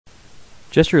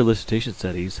Gesture elicitation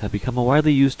studies have become a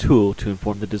widely used tool to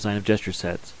inform the design of gesture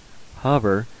sets.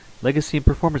 However, legacy and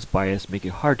performance bias make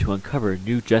it hard to uncover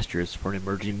new gestures for an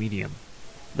emerging medium.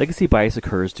 Legacy bias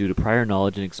occurs due to prior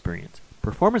knowledge and experience.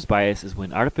 Performance bias is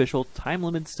when artificial,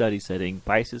 time-limited study setting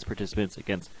biases participants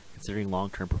against considering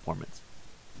long-term performance.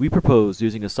 We propose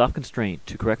using a soft constraint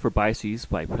to correct for biases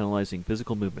by penalizing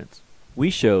physical movements. We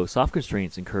show soft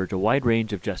constraints encourage a wide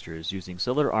range of gestures using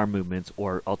cellular arm movements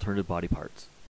or alternative body parts.